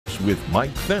with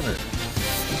Mike Fenner.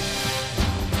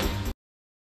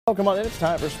 Welcome on in. It's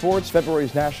time for sports.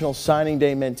 February's National Signing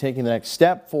Day meant taking the next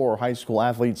step for high school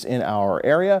athletes in our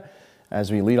area. As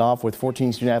we lead off with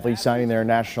 14 student athletes signing their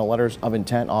national letters of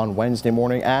intent on Wednesday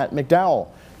morning at McDowell.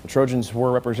 The Trojans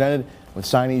were represented with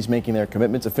signees making their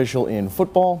commitments official in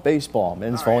football, baseball,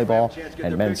 men's volleyball,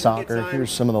 and men's soccer.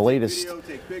 Here's some of the latest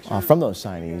from those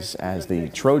signees as the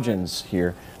Trojans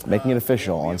here making it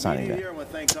official on signing day.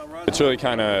 It's really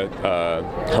kind of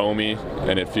homey,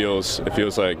 and it feels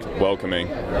like welcoming,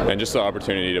 and just the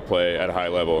opportunity to play at a high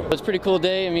level. It's a pretty cool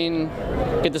day. I mean,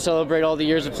 get to celebrate all the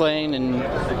years of playing and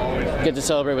get to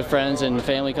celebrate with friends and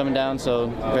family coming down, so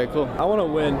very cool. I want to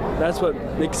win. That's what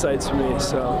excites me,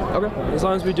 so as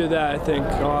long as we do that, I think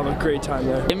I'll have a great time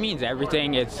there. It means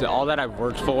everything. It's all that I've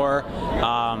worked for.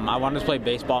 I wanted to play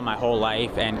baseball my whole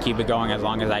life and keep it going as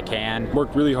long as I can.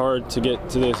 Worked really hard to get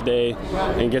to this day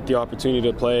and get the opportunity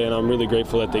to play, and I'm really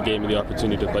grateful that they gave me the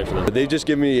opportunity to play for them. They've just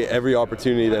given me every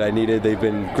opportunity that I needed. They've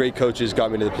been great coaches,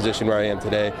 got me to the position where I am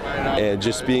today, and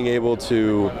just being able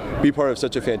to be part of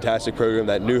such a fantastic program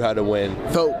that knew how to win.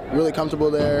 Felt really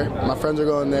comfortable there. My friends are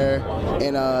going there,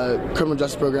 and criminal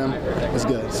justice program is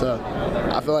good, so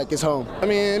I feel like it's home. I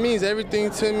mean, it means everything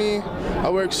to me. I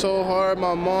worked so hard.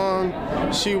 My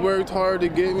mom, she worked hard to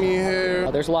get me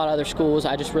here. There's a lot of other schools.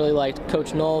 I just really liked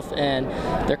Coach Nolf and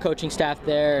their coaching staff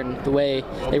there and the way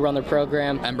they run their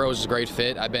program. Embro is a great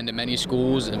fit. I've been to many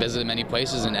schools and visited many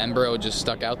places, and Embro just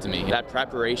stuck out to me. That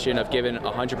preparation of giving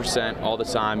 100% all the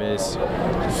time is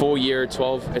full year, it's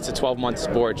a 12-month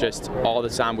sport, just all the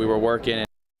time we were working.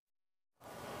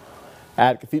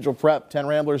 At Cathedral Prep, 10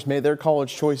 Ramblers made their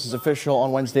college choices official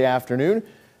on Wednesday afternoon.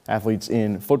 Athletes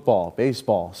in football,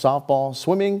 baseball, softball,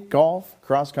 swimming, golf,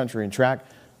 cross country, and track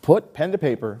put pen to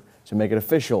paper to make it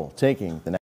official, taking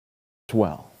the next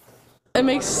 12. It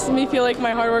makes me feel like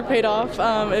my hard work paid off.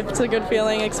 It's a good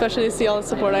feeling, especially to see all the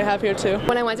support I have here too.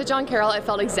 When I went to John Carroll, it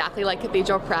felt exactly like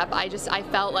Cathedral Prep. I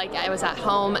felt like I was at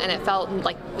home, and it felt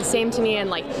like the same to me in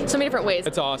like so many different ways.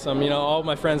 It's awesome. You know, all of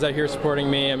my friends out here supporting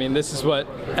me. I mean, this is what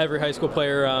every high school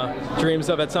player dreams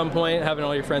of at some point, having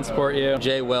all your friends support you.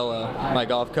 Jay Willow, my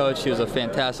golf coach, he was a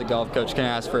fantastic golf coach. Can't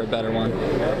ask for a better one.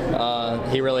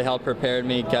 He really helped prepare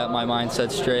me, got my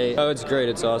mindset straight. Oh, it's great.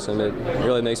 It's awesome. It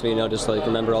really makes me, just like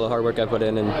remember all the hard work I put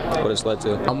in and what it's led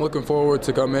to. I'm looking forward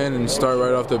to come in and start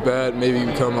right off the bat, maybe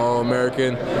become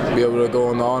All-American, be able to go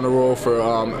on the honor roll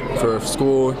for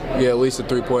school, get at least a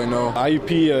 3.0.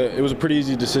 IUP, it was a pretty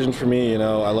easy decision for me.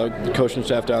 I like the coaching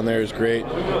staff down there is great.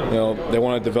 They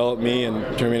want to develop me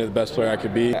and turn me into the best player I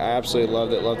could be. I absolutely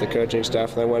loved it, loved the coaching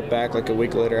staff. And I went back like a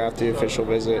week later after the official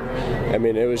visit. I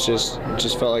mean, it was just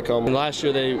felt like home. And last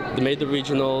year they made the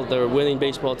regional, they're a winning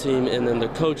baseball team, and then the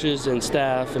coaches and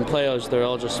staff and players, they're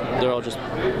all just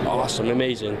awesome,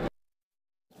 amazing.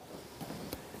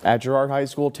 At Girard High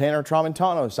School, Tanner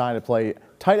Tramontano signed to play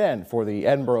tight end for the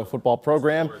Edinboro football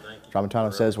program.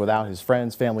 Tramontano says without his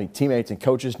friends, family, teammates, and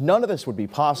coaches, none of this would be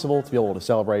possible to be able to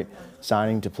celebrate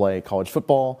signing to play college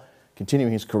football,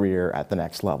 continuing his career at the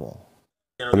next level.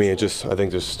 I mean, I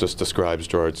think this just describes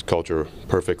Girard's culture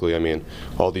perfectly. I mean,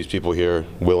 all these people here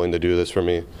willing to do this for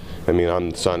me. I mean,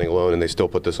 I'm signing alone and they still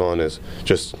put this on.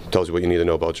 Just tells you what you need to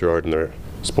know about Girard and their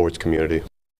sports community.